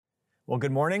Well,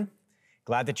 good morning.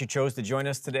 Glad that you chose to join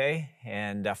us today.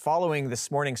 And following this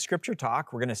morning's scripture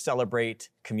talk, we're going to celebrate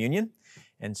communion.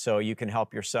 And so you can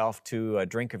help yourself to a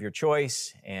drink of your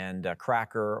choice and a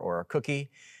cracker or a cookie.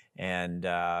 And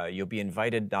you'll be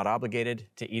invited, not obligated,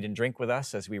 to eat and drink with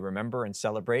us as we remember and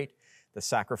celebrate the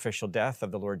sacrificial death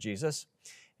of the Lord Jesus.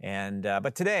 And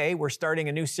but today we're starting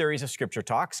a new series of scripture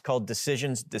talks called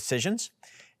Decisions.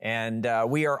 And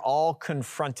we are all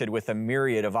confronted with a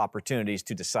myriad of opportunities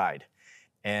to decide.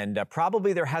 And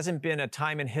probably there hasn't been a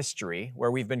time in history where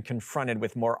we've been confronted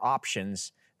with more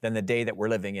options than the day that we're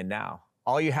living in now.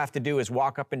 All you have to do is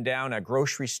walk up and down a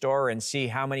grocery store and see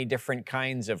how many different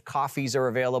kinds of coffees are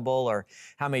available or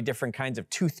how many different kinds of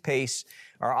toothpaste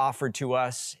are offered to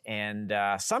us. And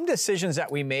some decisions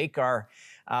that we make are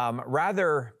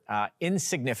rather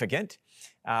insignificant.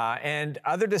 And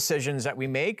other decisions that we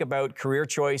make about career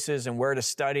choices and where to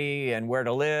study and where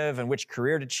to live and which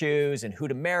career to choose and who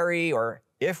to marry or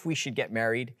if we should get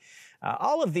married,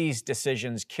 all of these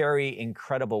decisions carry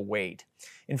incredible weight.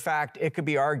 In fact, it could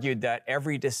be argued that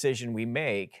every decision we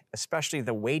make, especially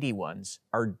the weighty ones,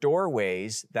 are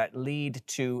doorways that lead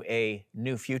to a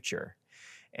new future.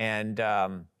 And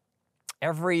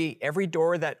every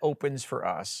door that opens for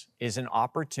us is an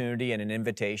opportunity and an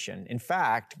invitation. In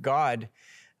fact, God,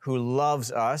 who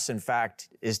loves us, in fact,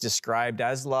 is described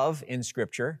as love in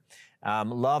Scripture.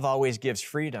 Love always gives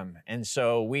freedom. And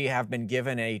so we have been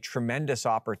given a tremendous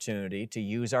opportunity to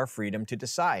use our freedom to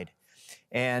decide.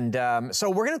 And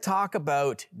so we're going to talk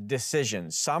about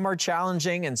decisions. Some are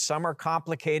challenging and some are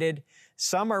complicated.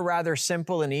 Some are rather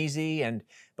simple and easy.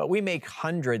 But we make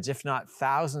hundreds, if not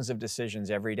thousands of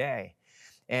decisions every day.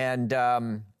 And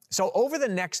so over the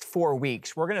next 4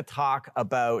 weeks, we're going to talk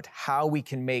about how we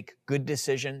can make good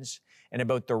decisions and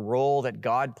about the role that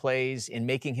God plays in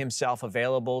making himself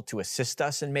available to assist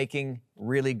us in making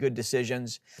really good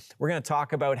decisions. We're going to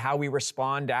talk about how we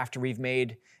respond after we've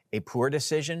made a poor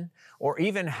decision, or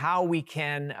even how we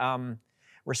can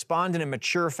respond in a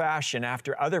mature fashion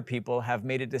after other people have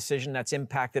made a decision that's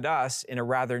impacted us in a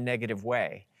rather negative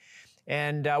way.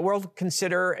 And we'll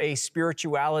consider a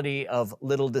spirituality of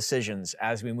little decisions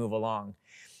as we move along.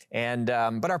 And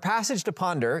but our passage to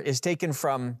ponder is taken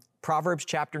from Proverbs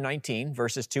chapter 19,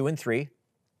 verses 2 and 3.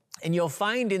 And you'll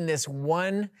find in this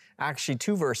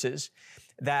two verses,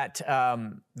 that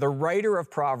the writer of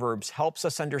Proverbs helps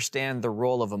us understand the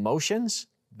role of emotions,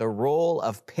 the role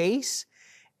of pace,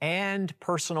 and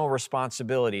personal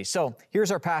responsibility. So here's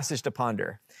our passage to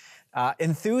ponder.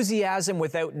 Enthusiasm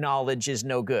without knowledge is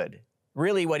no good.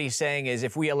 Really what he's saying is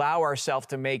if we allow ourselves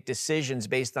to make decisions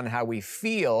based on how we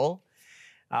feel,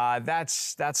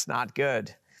 that's not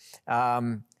good.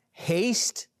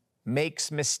 Haste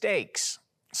makes mistakes.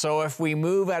 So if we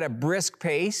move at a brisk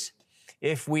pace,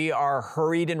 if we are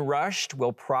hurried and rushed,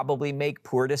 we'll probably make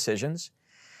poor decisions.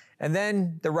 And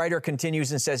then the writer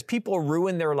continues and says, people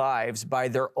ruin their lives by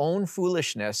their own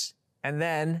foolishness and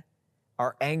then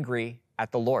are angry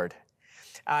at the Lord.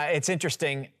 It's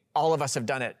interesting. All of us have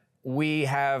done it. We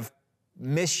have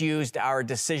misused our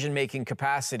decision-making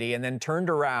capacity and then turned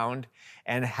around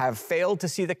and have failed to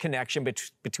see the connection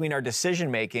between our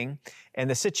decision-making and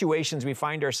the situations we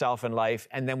find ourselves in life,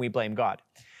 and then we blame God.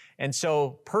 And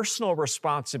so personal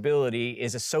responsibility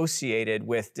is associated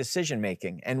with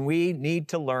decision-making, and we need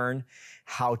to learn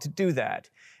how to do that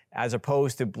as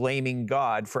opposed to blaming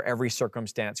God for every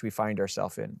circumstance we find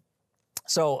ourselves in.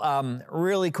 So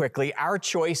really quickly, our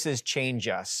choices change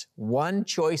us. One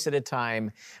choice at a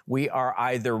time, we are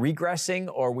either regressing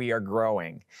or we are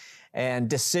growing. And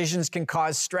decisions can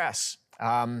cause stress.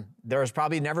 There's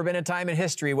probably never been a time in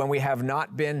history when we have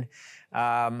not been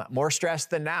more stressed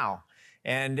than now.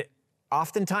 And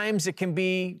oftentimes it can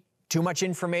be too much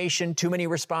information, too many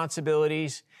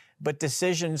responsibilities, but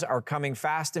decisions are coming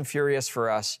fast and furious for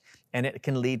us, and it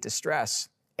can lead to stress.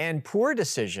 And poor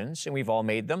decisions, and we've all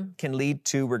made them, can lead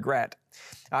to regret.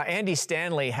 Andy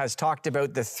Stanley has talked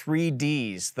about the 3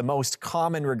 Ds, the most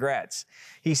common regrets.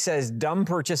 He says dumb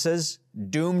purchases,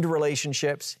 doomed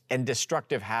relationships, and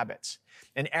destructive habits.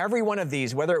 And every one of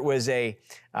these, whether it was a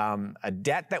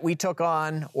debt that we took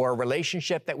on or a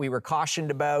relationship that we were cautioned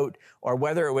about, or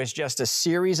whether it was just a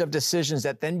series of decisions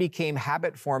that then became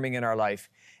habit forming in our life,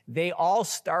 they all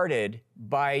started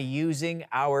by using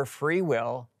our free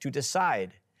will to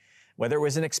decide. Whether it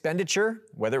was an expenditure,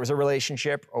 whether it was a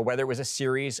relationship, or whether it was a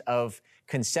series of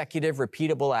consecutive,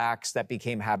 repeatable acts that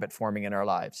became habit forming in our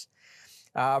lives.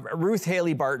 Ruth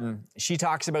Haley Barton, she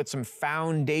talks about some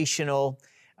foundational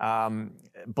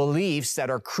beliefs that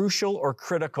are crucial or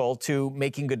critical to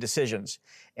making good decisions.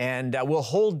 And we'll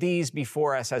hold these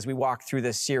before us as we walk through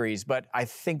this series, but I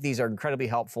think these are incredibly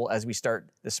helpful as we start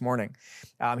this morning.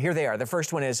 Here they are. The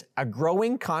first one is a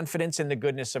growing confidence in the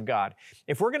goodness of God.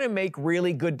 If we're going to make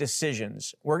really good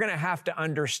decisions, we're going to have to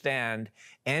understand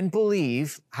and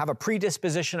believe, have a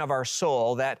predisposition of our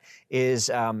soul that is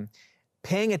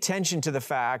paying attention to the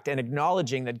fact and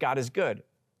acknowledging that God is good,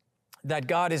 that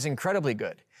God is incredibly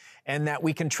good, and that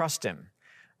we can trust him.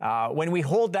 When we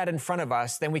hold that in front of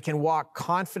us, then we can walk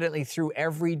confidently through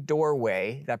every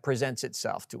doorway that presents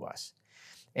itself to us.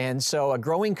 And so a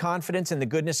growing confidence in the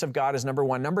goodness of God is number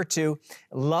one. Number two,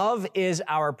 love is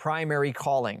our primary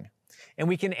calling. And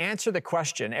we can answer the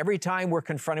question every time we're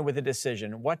confronted with a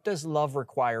decision, what does love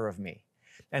require of me?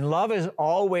 And love is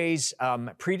always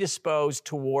predisposed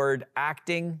toward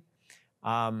acting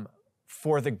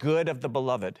for the good of the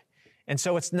beloved. And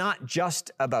so it's not just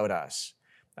about us.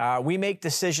 We make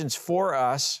decisions for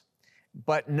us,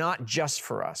 but not just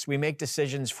for us. We make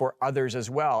decisions for others as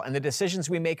well. And the decisions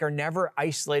we make are never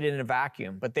isolated in a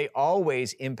vacuum, but they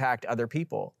always impact other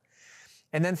people.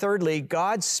 And then thirdly,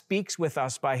 God speaks with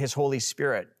us by his Holy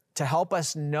Spirit to help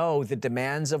us know the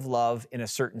demands of love in a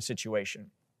certain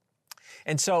situation.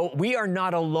 And so we are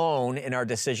not alone in our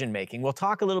decision making. We'll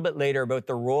talk a little bit later about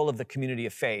the role of the community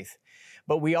of faith.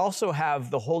 But we also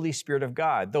have the Holy Spirit of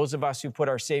God. Those of us who put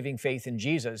our saving faith in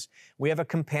Jesus, we have a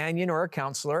companion or a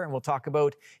counselor, and we'll talk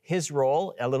about his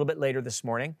role a little bit later this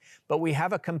morning. But we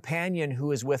have a companion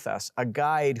who is with us, a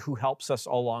guide who helps us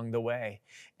along the way.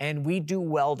 And we do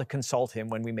well to consult him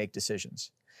when we make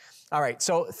decisions. All right,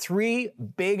 so 3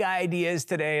 big ideas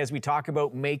today as we talk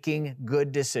about making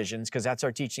good decisions, because that's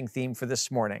our teaching theme for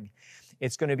this morning.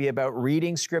 It's going to be about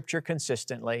reading Scripture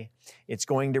consistently. It's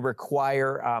going to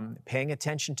require paying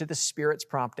attention to the Spirit's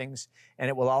promptings, and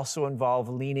it will also involve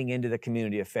leaning into the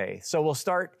community of faith. So we'll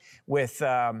start with,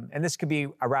 and this could be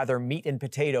a rather meat and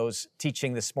potatoes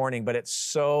teaching this morning, but it's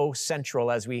so central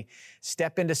as we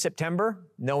step into September,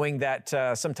 knowing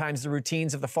that sometimes the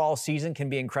routines of the fall season can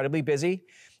be incredibly busy.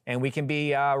 And we can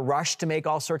be rushed to make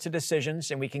all sorts of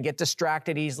decisions, and we can get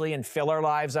distracted easily and fill our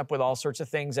lives up with all sorts of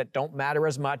things that don't matter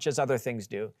as much as other things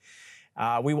do.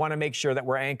 We want to make sure that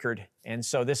we're anchored. And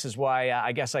so this is why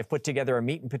I guess I've put together a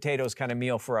meat and potatoes kind of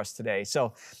meal for us today.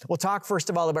 So we'll talk first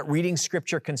of all about reading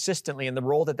Scripture consistently and the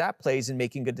role that that plays in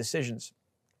making good decisions.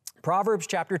 Proverbs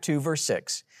chapter 2, verse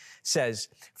 6 says,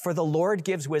 "For the Lord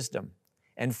gives wisdom,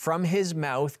 and from his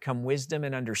mouth come wisdom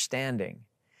and understanding."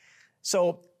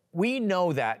 So we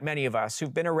know that, many of us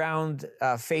who've been around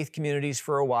faith communities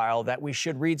for a while, that we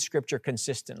should read Scripture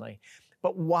consistently.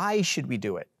 But why should we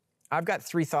do it? I've got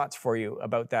 3 thoughts for you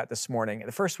about that this morning.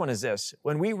 The first one is this: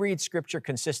 when we read Scripture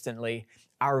consistently,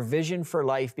 our vision for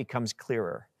life becomes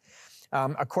clearer.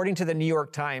 According to the New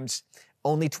York Times,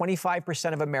 only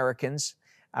 25% of Americans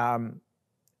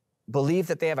believe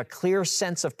that they have a clear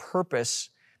sense of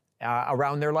purpose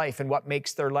around their life and what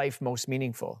makes their life most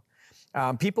meaningful.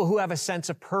 People who have a sense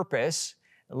of purpose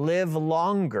live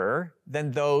longer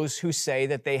than those who say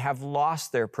that they have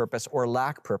lost their purpose or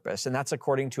lack purpose. And that's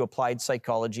according to Applied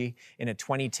Psychology in a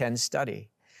 2010 study.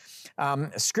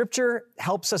 Scripture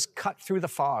helps us cut through the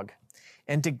fog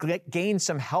and to gain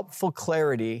some helpful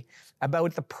clarity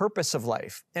about the purpose of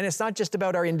life. And it's not just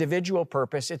about our individual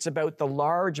purpose, it's about the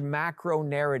large macro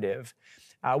narrative.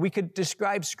 We could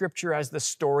describe Scripture as the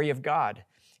story of God.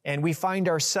 And we find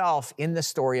ourselves in the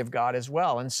story of God as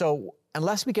well. And so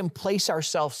unless we can place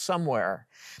ourselves somewhere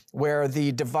where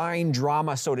the divine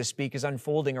drama, so to speak, is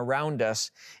unfolding around us,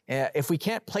 if we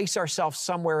can't place ourselves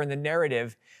somewhere in the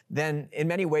narrative, then in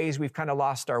many ways we've kind of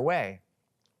lost our way.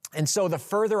 And so the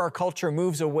further our culture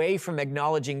moves away from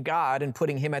acknowledging God and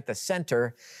putting him at the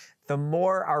center, the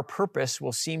more our purpose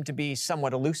will seem to be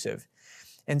somewhat elusive.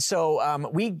 And so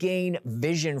we gain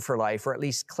vision for life, or at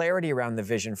least clarity around the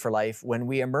vision for life, when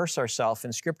we immerse ourselves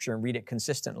in Scripture and read it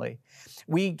consistently.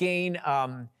 We gain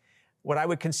what I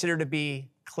would consider to be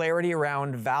clarity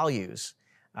around values,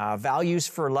 values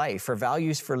for life, or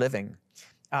values for living.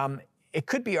 It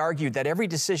could be argued that every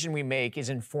decision we make is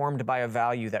informed by a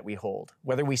value that we hold.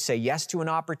 Whether we say yes to an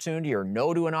opportunity or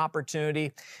no to an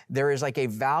opportunity, there is like a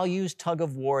values tug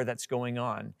of war that's going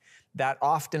on that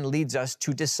often leads us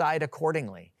to decide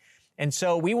accordingly. And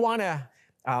so we want to,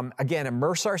 again,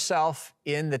 immerse ourselves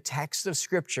in the text of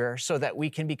Scripture so that we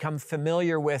can become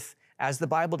familiar with, as the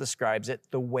Bible describes it,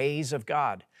 the ways of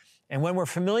God. And when we're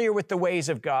familiar with the ways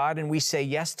of God and we say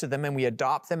yes to them and we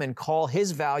adopt them and call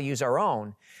his values our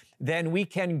own, then we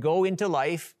can go into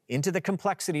life, into the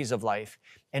complexities of life,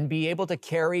 and be able to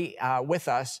carry with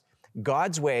us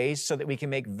God's ways so that we can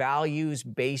make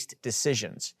values-based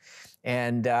decisions.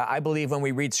 And I believe when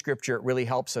we read Scripture, it really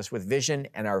helps us with vision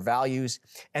and our values.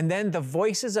 And then the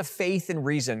voices of faith and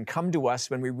reason come to us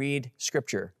when we read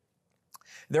Scripture.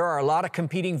 There are a lot of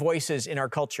competing voices in our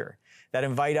culture that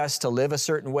invite us to live a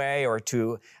certain way or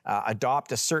to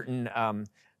adopt a certain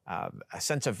a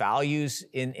sense of values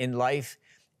in life.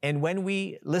 And when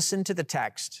we listen to the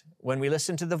text, when we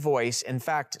listen to the voice, in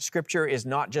fact, Scripture is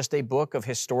not just a book of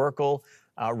historical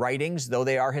writings, though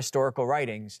they are historical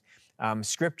writings.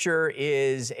 Scripture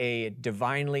is a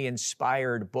divinely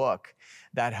inspired book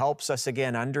that helps us,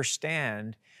 again,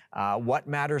 understand what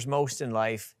matters most in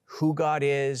life, who God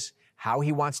is, how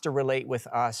He wants to relate with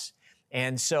us.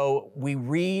 And so we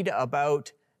read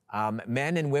about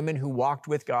men and women who walked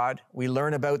with God. We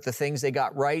learn about the things they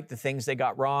got right, the things they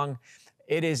got wrong.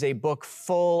 It is a book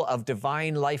full of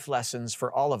divine life lessons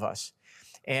for all of us.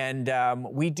 And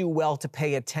we do well to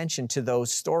pay attention to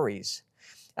those stories.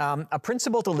 A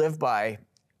principle to live by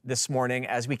this morning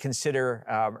as we consider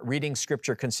reading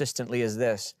Scripture consistently is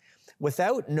this.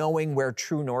 Without knowing where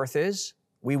true north is,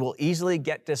 we will easily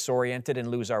get disoriented and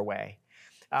lose our way.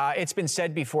 It's been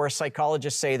said before,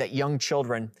 psychologists say that young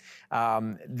children,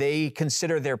 they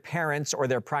consider their parents or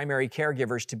their primary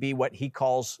caregivers to be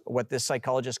what this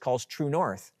psychologist calls true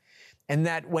north. And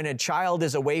that when a child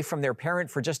is away from their parent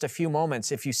for just a few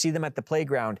moments, if you see them at the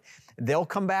playground, they'll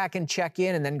come back and check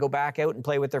in and then go back out and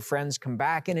play with their friends, come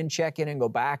back in and check in and go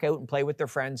back out and play with their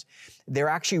friends. They're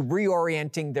actually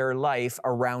reorienting their life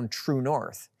around true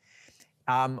north.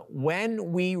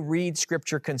 When we read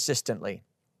Scripture consistently,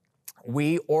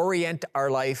 we orient our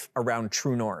life around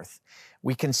true north.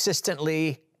 We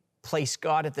consistently place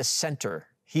God at the center.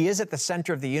 He is at the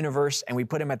center of the universe, and we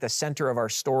put Him at the center of our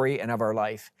story and of our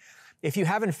life. If you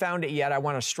haven't found it yet, I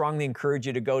want to strongly encourage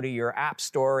you to go to your app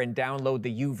store and download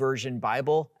the YouVersion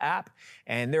Bible app.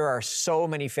 And there are so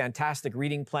many fantastic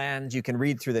reading plans. You can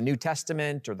read through the New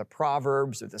Testament or the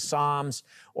Proverbs or the Psalms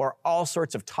or all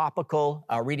sorts of topical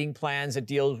reading plans that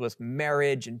deals with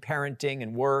marriage and parenting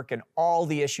and work and all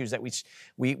the issues that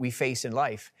we face in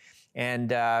life. And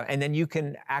then you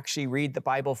can actually read the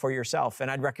Bible for yourself.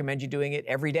 And I'd recommend you doing it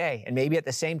every day and maybe at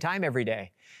the same time every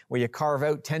day, where you carve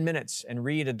out 10 minutes and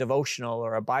read a devotional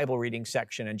or a Bible reading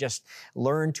section and just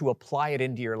learn to apply it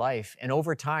into your life. And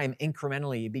over time,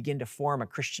 incrementally, you begin to form a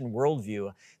Christian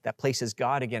worldview that places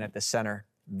God again at the center.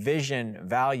 Vision,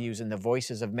 values, and the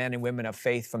voices of men and women of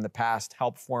faith from the past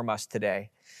help form us today.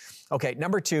 Okay,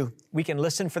 number 2, we can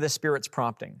listen for the Spirit's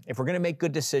prompting. If we're going to make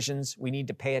good decisions, we need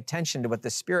to pay attention to what the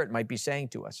Spirit might be saying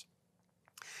to us.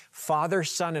 Father,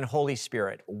 Son, and Holy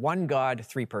Spirit, one God,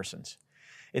 3 persons.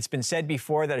 It's been said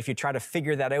before that if you try to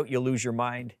figure that out, you'll lose your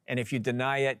mind. And if you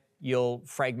deny it, you'll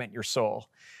fragment your soul.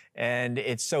 And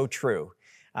it's so true.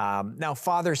 Now,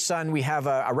 Father, Son, we have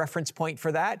a reference point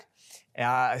for that.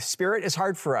 Spirit is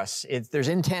hard for us. There's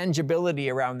intangibility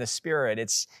around the Spirit.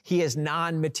 He is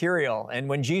non-material. And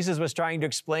when Jesus was trying to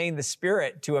explain the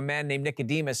Spirit to a man named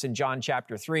Nicodemus in John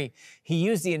chapter 3, he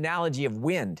used the analogy of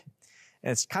wind.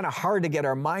 And it's kind of hard to get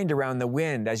our mind around the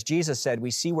wind. As Jesus said,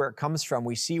 we see where it comes from,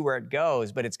 we see where it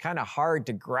goes, but it's kind of hard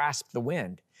to grasp the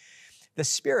wind. The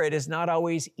Spirit is not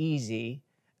always easy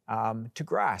to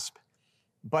grasp.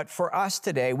 But for us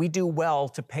today, we do well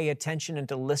to pay attention and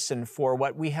to listen for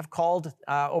what we have called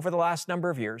over the last number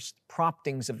of years,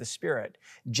 promptings of the Spirit,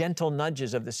 gentle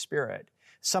nudges of the Spirit.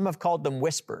 Some have called them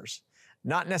whispers,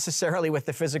 not necessarily with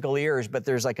the physical ears, but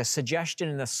there's like a suggestion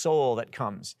in the soul that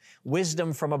comes,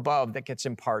 wisdom from above that gets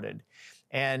imparted.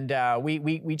 And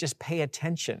we just pay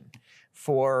attention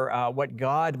for what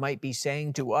God might be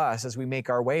saying to us as we make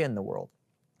our way in the world.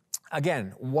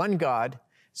 Again, one God.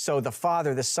 So the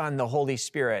Father, the Son, the Holy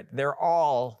Spirit, they're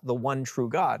all the one true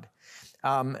God.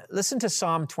 Listen to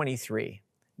Psalm 23.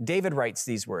 David writes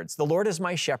these words, "The Lord is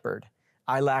my shepherd,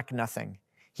 I lack nothing.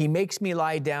 He makes me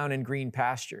lie down in green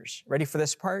pastures." Ready for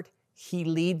this part? "He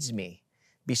leads me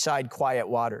beside quiet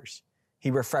waters. He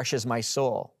refreshes my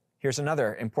soul." Here's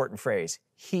another important phrase.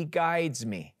 "He guides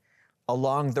me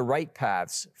along the right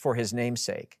paths for His name's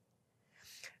sake."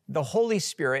 The Holy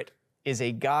Spirit is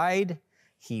a guide.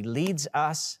 He leads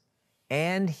us,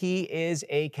 and He is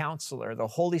a counselor. The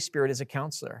Holy Spirit is a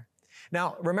counselor.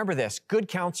 Now, remember this, good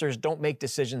counselors don't make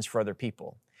decisions for other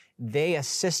people. They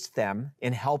assist them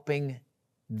in helping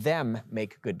them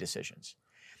make good decisions.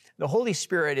 The Holy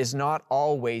Spirit is not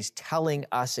always telling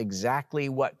us exactly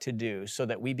what to do so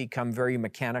that we become very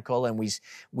mechanical and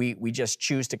we just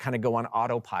choose to kind of go on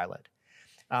autopilot.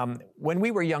 When we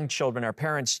were young children, our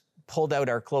parents pulled out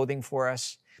our clothing for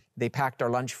us. They packed our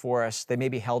lunch for us. They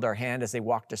maybe held our hand as they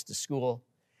walked us to school.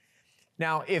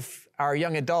 Now, if our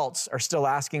young adults are still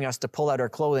asking us to pull out our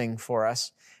clothing for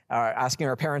us, asking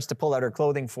our parents to pull out our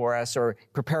clothing for us, or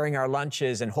preparing our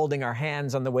lunches and holding our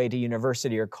hands on the way to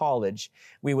university or college,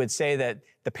 we would say that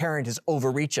the parent is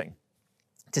overreaching,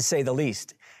 to say the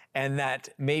least, and that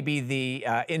maybe the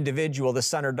individual, the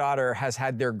son or daughter, has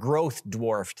had their growth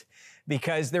dwarfed,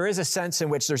 because there is a sense in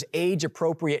which there's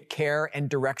age-appropriate care and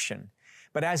direction.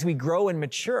 But as we grow and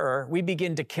mature, we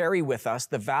begin to carry with us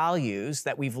the values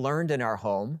that we've learned in our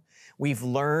home. We've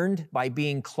learned by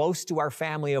being close to our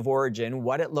family of origin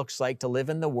what it looks like to live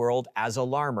in the world as a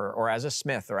Larmer or as a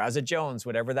Smith or as a Jones,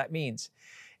 whatever that means.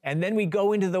 And then we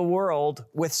go into the world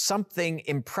with something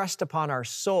impressed upon our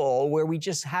soul where we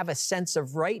just have a sense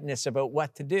of rightness about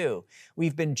what to do.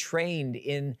 We've been trained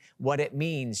in what it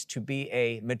means to be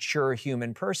a mature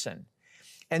human person.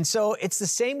 And so it's the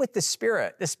same with the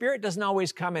Spirit. The Spirit doesn't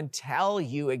always come and tell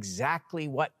you exactly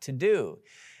what to do.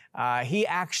 He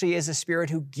actually is a Spirit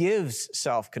who gives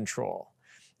self-control.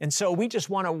 And so we just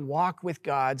want to walk with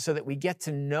God so that we get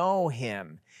to know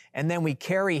Him. And then we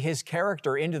carry His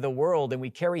character into the world, and we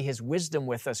carry His wisdom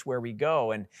with us where we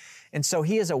go. And so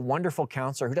He is a wonderful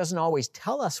counselor who doesn't always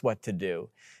tell us what to do,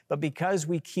 but because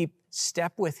we keep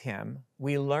step with Him,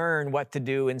 we learn what to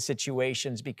do in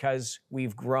situations because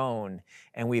we've grown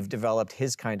and we've developed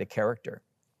His kind of character.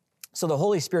 So the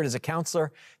Holy Spirit is a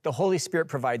counselor. The Holy Spirit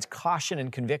provides caution and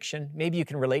conviction. Maybe you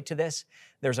can relate to this.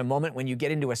 There's a moment when you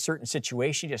get into a certain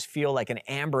situation, you just feel like an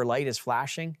amber light is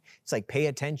flashing. It's like, pay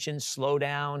attention, slow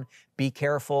down, be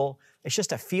careful. It's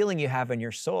just a feeling you have in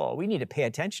your soul. We need to pay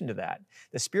attention to that.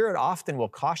 The Spirit often will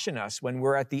caution us when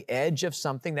we're at the edge of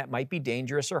something that might be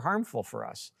dangerous or harmful for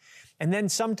us. And then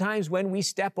sometimes when we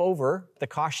step over the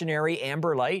cautionary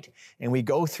amber light and we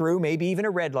go through maybe even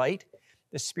a red light,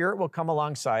 the Spirit will come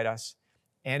alongside us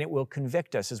and it will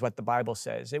convict us, is what the Bible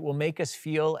says. It will make us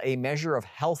feel a measure of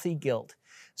healthy guilt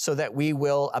so that we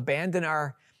will abandon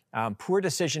our poor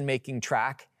decision-making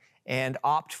track and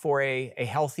opt for a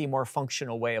healthy, more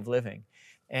functional way of living.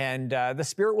 And the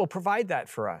Spirit will provide that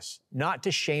for us, not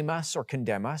to shame us or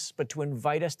condemn us, but to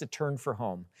invite us to turn for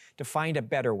home, to find a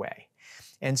better way.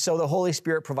 And so the Holy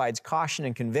Spirit provides caution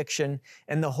and conviction,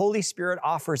 and the Holy Spirit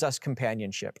offers us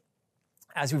companionship.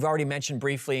 As we've already mentioned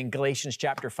briefly in Galatians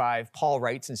chapter 5, Paul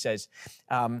writes and says,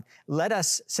 let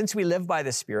us, since we live by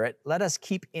the Spirit, let us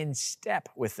keep in step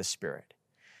with the Spirit.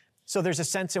 So there's a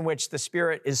sense in which the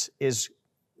Spirit is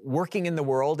working in the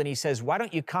world, and He says, why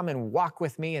don't you come and walk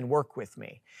with me and work with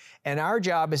me? And our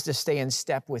job is to stay in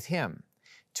step with Him,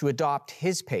 to adopt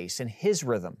His pace and His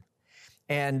rhythm.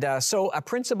 And so a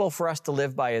principle for us to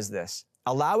live by is this: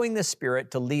 allowing the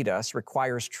Spirit to lead us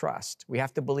requires trust. We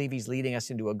have to believe He's leading us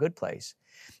into a good place.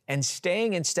 And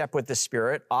staying in step with the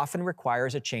Spirit often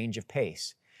requires a change of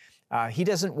pace. He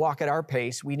doesn't walk at our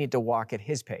pace. We need to walk at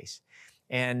His pace.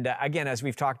 And again, as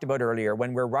we've talked about earlier,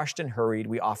 when we're rushed and hurried,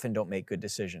 we often don't make good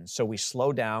decisions. So we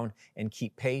slow down and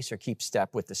keep pace or keep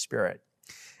step with the Spirit.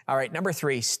 All right, number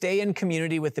 3, stay in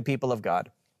community with the people of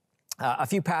God. A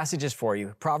few passages for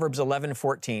you. Proverbs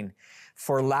 11:14.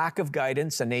 For lack of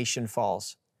guidance, a nation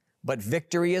falls, but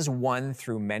victory is won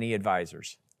through many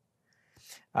advisors.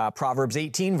 Proverbs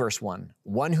 18, verse 1.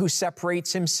 One who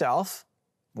separates himself,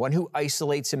 one who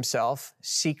isolates himself,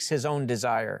 seeks his own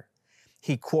desire.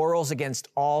 He quarrels against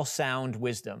all sound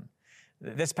wisdom.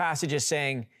 This passage is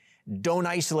saying, don't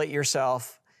isolate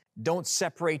yourself. Don't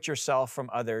separate yourself from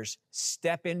others.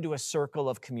 Step into a circle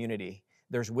of community.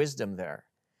 There's wisdom there.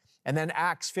 And then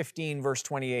Acts 15, verse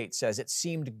 28 says, it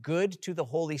seemed good to the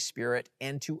Holy Spirit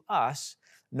and to us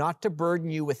not to burden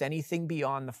you with anything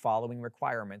beyond the following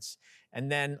requirements. And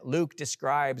then Luke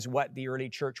describes what the early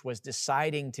church was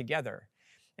deciding together.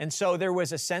 And so there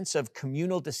was a sense of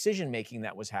communal decision-making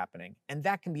that was happening. And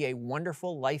that can be a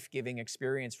wonderful, life-giving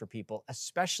experience for people,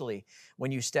 especially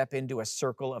when you step into a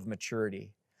circle of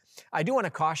maturity. I do want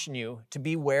to caution you to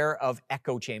beware of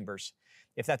echo chambers.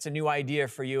 If that's a new idea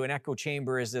for you, an echo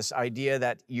chamber is this idea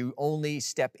that you only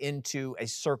step into a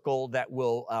circle that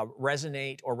will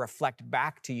resonate or reflect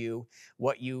back to you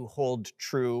what you hold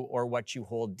true or what you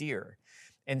hold dear.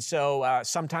 And so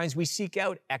sometimes we seek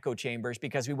out echo chambers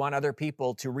because we want other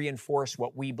people to reinforce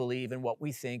what we believe and what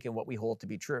we think and what we hold to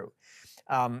be true.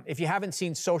 If you haven't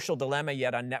seen Social Dilemma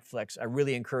yet on Netflix, I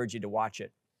really encourage you to watch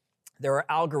it. There are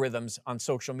algorithms on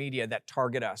social media that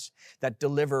target us, that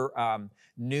deliver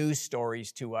news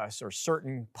stories to us or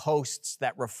certain posts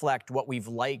that reflect what we've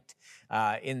liked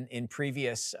in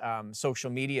previous social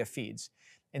media feeds.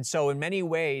 And so in many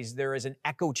ways, there is an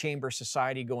echo chamber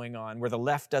society going on where the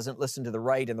left doesn't listen to the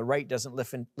right and the right doesn't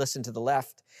listen to the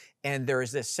left. And there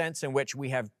is this sense in which we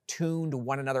have tuned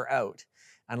one another out,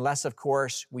 unless, of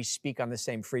course, we speak on the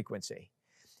same frequency.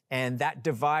 And that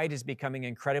divide is becoming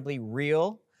incredibly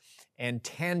real and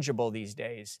tangible these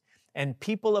days. And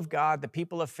people of God, the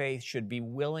people of faith, should be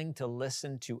willing to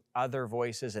listen to other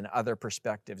voices and other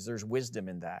perspectives. There's wisdom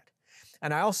in that.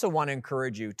 And I also want to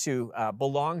encourage you to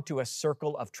belong to a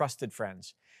circle of trusted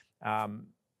friends.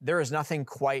 There is nothing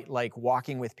quite like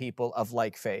walking with people of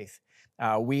like faith.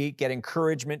 We get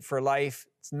encouragement for life.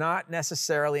 It's not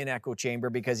necessarily an echo chamber,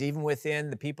 because even within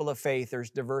the people of faith,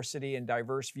 there's diversity and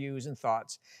diverse views and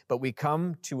thoughts. But we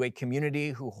come to a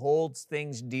community who holds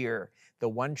things dear: the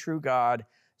one true God,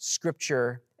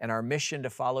 Scripture, and our mission to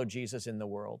follow Jesus in the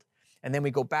world. And then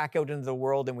we go back out into the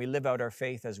world and we live out our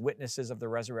faith as witnesses of the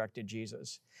resurrected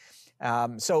Jesus.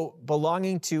 So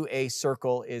belonging to a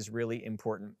circle is really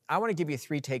important. I want to give you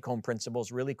 3 take-home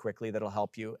principles really quickly that'll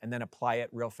help you, and then apply it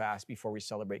real fast before we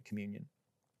celebrate communion.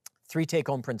 3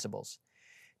 take-home principles.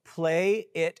 Play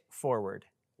it forward.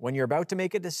 When you're about to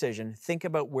make a decision, think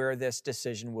about where this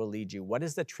decision will lead you. What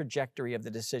is the trajectory of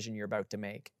the decision you're about to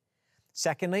make?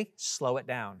 Secondly, slow it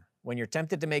down. When you're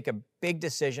tempted to make a big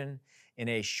decision in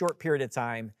a short period of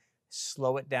time,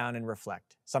 slow it down and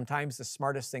reflect. Sometimes the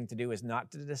smartest thing to do is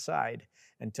not to decide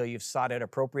until you've sought out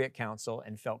appropriate counsel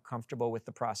and felt comfortable with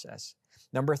the process.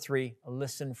 Number 3,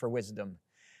 listen for wisdom.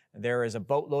 There is a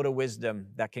boatload of wisdom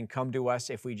that can come to us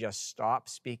if we just stop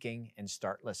speaking and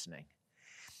start listening.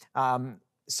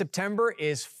 September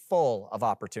is full of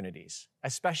opportunities,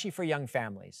 especially for young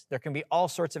families. There can be all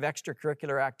sorts of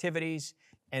extracurricular activities,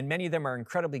 and many of them are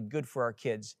incredibly good for our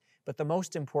kids. But the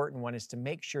most important one is to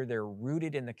make sure they're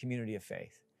rooted in the community of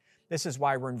faith. This is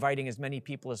why we're inviting as many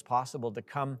people as possible to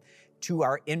come to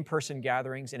our in-person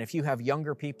gatherings. And if you have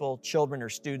younger people, children or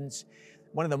students,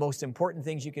 one of the most important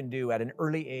things you can do at an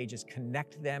early age is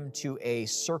connect them to a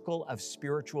circle of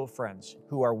spiritual friends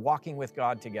who are walking with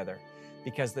God together.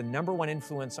 Because the number one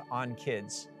influence on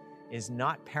kids is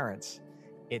not parents,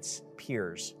 it's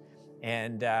peers.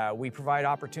 And we provide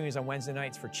opportunities on Wednesday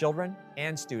nights for children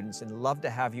and students, and love to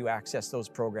have you access those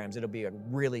programs. It'll be a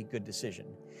really good decision.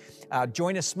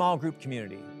 Join a small group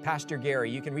community. Pastor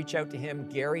Gary, you can reach out to him,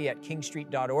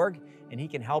 gary@kingstreet.org, and he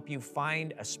can help you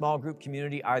find a small group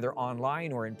community either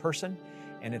online or in person.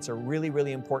 And it's a really,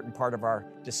 really important part of our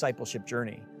discipleship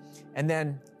journey. And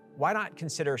then why not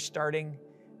consider starting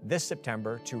this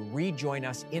September to rejoin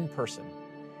us in person?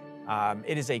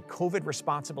 It is a COVID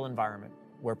responsible environment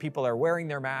where people are wearing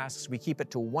their masks. We keep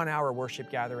it to 1-hour worship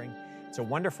gathering. It's a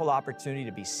wonderful opportunity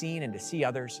to be seen and to see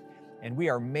others. And we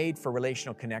are made for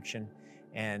relational connection.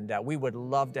 And we would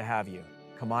love to have you.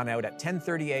 Come on out at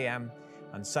 10:30 a.m.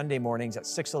 on Sunday mornings at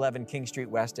 611 King Street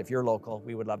West. If you're local,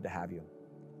 we would love to have you.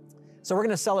 So we're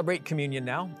going to celebrate communion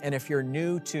now. And if you're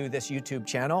new to this YouTube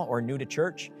channel or new to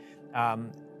church,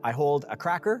 I hold a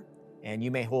cracker. And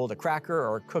you may hold a cracker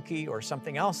or a cookie or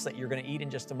something else that you're going to eat in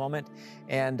just a moment,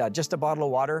 and just a bottle of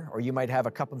water, or you might have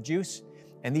a cup of juice.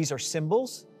 And these are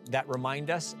symbols that remind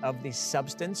us of the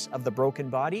substance of the broken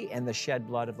body and the shed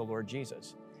blood of the Lord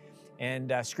Jesus.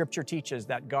 And Scripture teaches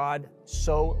that God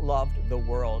so loved the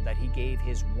world that he gave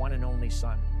his one and only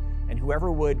Son. And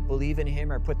whoever would believe in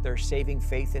him or put their saving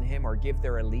faith in him or give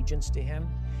their allegiance to him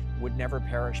would never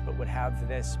perish, but would have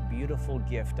this beautiful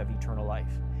gift of eternal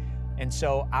life. And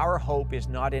so our hope is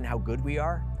not in how good we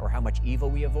are or how much evil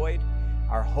we avoid.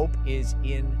 Our hope is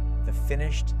in the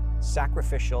finished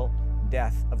sacrificial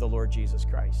death of the Lord Jesus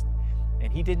Christ.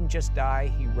 And he didn't just die,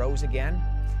 he rose again,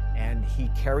 and he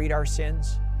carried our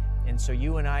sins. And so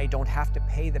you and I don't have to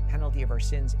pay the penalty of our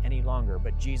sins any longer,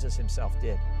 but Jesus himself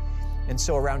did. And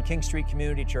so around King Street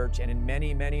Community Church and in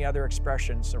many, many other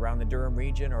expressions around the Durham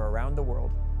region or around the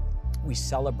world, we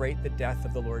celebrate the death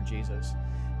of the Lord Jesus.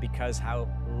 Because how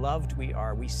loved we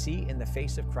are. We see in the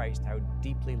face of Christ how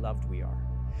deeply loved we are.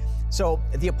 So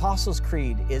the Apostles'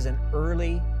 Creed is an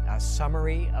early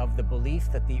summary of the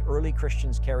belief that the early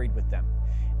Christians carried with them.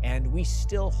 And we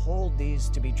still hold these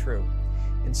to be true.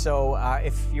 And so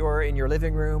if you're in your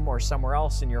living room or somewhere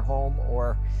else in your home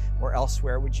or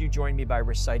elsewhere, would you join me by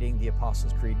reciting the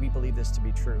Apostles' Creed? We believe this to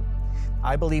be true.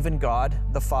 I believe in God,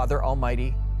 the Father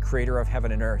Almighty, creator of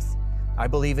heaven and earth. I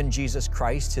believe in Jesus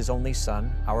Christ, his only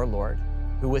Son, our Lord,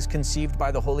 who was conceived by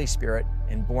the Holy Spirit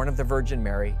and born of the Virgin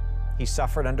Mary. He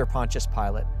suffered under Pontius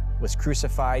Pilate, was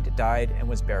crucified, died, and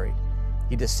was buried.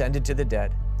 He descended to the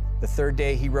dead. The third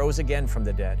day he rose again from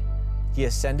the dead. He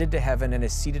ascended to heaven and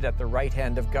is seated at the right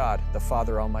hand of God, the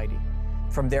Father Almighty.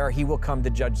 From there he will come to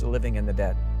judge the living and the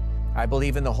dead. I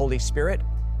believe in the Holy Spirit,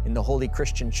 in the Holy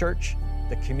Christian Church,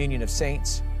 the communion of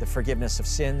saints, the forgiveness of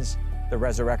sins, the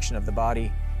resurrection of the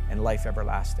body, and life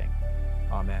everlasting.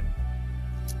 Amen.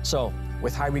 So,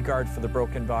 with high regard for the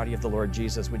broken body of the Lord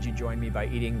Jesus, would you join me by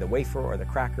eating the wafer or the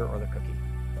cracker or the cookie?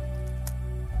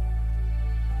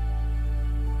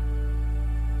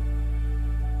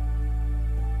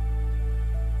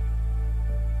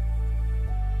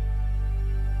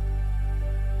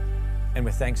 and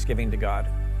with thanksgiving to God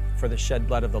for the shed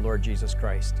blood of the Lord Jesus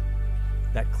Christ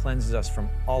that cleanses us from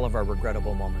all of our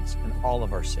regrettable moments and all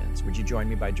of our sins. Would you join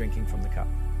me by drinking from the cup?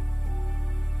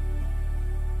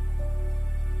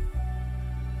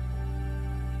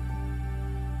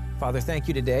 Father, thank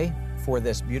you today for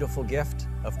this beautiful gift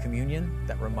of communion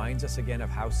that reminds us again of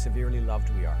how severely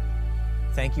loved we are.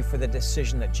 Thank you for the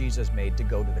decision that Jesus made to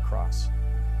go to the cross.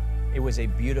 It was a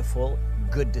beautiful,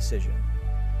 good decision.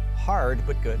 Hard,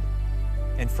 but good.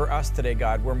 And for us today,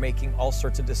 God, we're making all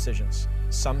sorts of decisions.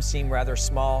 Some seem rather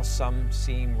small, some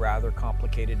seem rather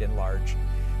complicated and large.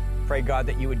 Pray, God,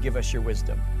 that you would give us your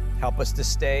wisdom. Help us to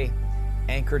stay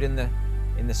anchored in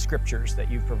the scriptures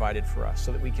that you've provided for us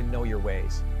so that we can know your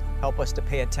ways. Help us to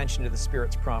pay attention to the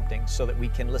Spirit's prompting so that we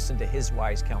can listen to his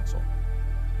wise counsel.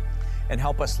 And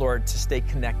help us, Lord, to stay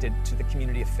connected to the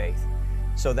community of faith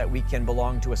so that we can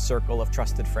belong to a circle of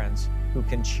trusted friends who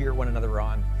can cheer one another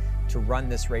on to run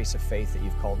this race of faith that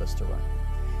you've called us to run.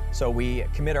 So we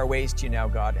commit our ways to you now,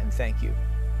 God, and thank you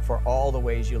for all the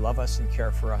ways you love us and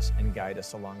care for us and guide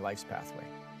us along life's pathway.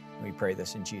 And we pray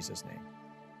this in Jesus' name.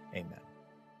 Amen.